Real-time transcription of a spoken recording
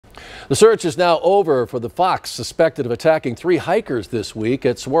The search is now over for the fox suspected of attacking 3 hikers this week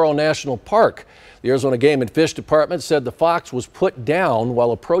at Saguaro National Park. The Arizona Game and Fish Department said the fox was put down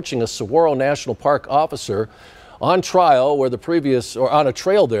while approaching a Saguaro National Park officer on trial where on a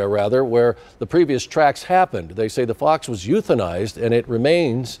trail there where the previous tracks happened. They say the fox was euthanized and it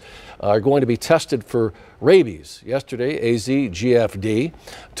remains going to be tested for rabies. Yesterday, AZGFD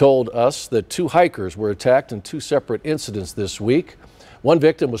told us that 2 hikers were attacked in 2 separate incidents this week. One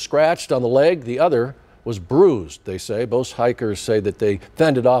victim was scratched on the leg, the other was bruised, they say. Both hikers say that they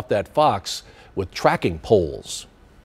fended off that fox with tracking poles.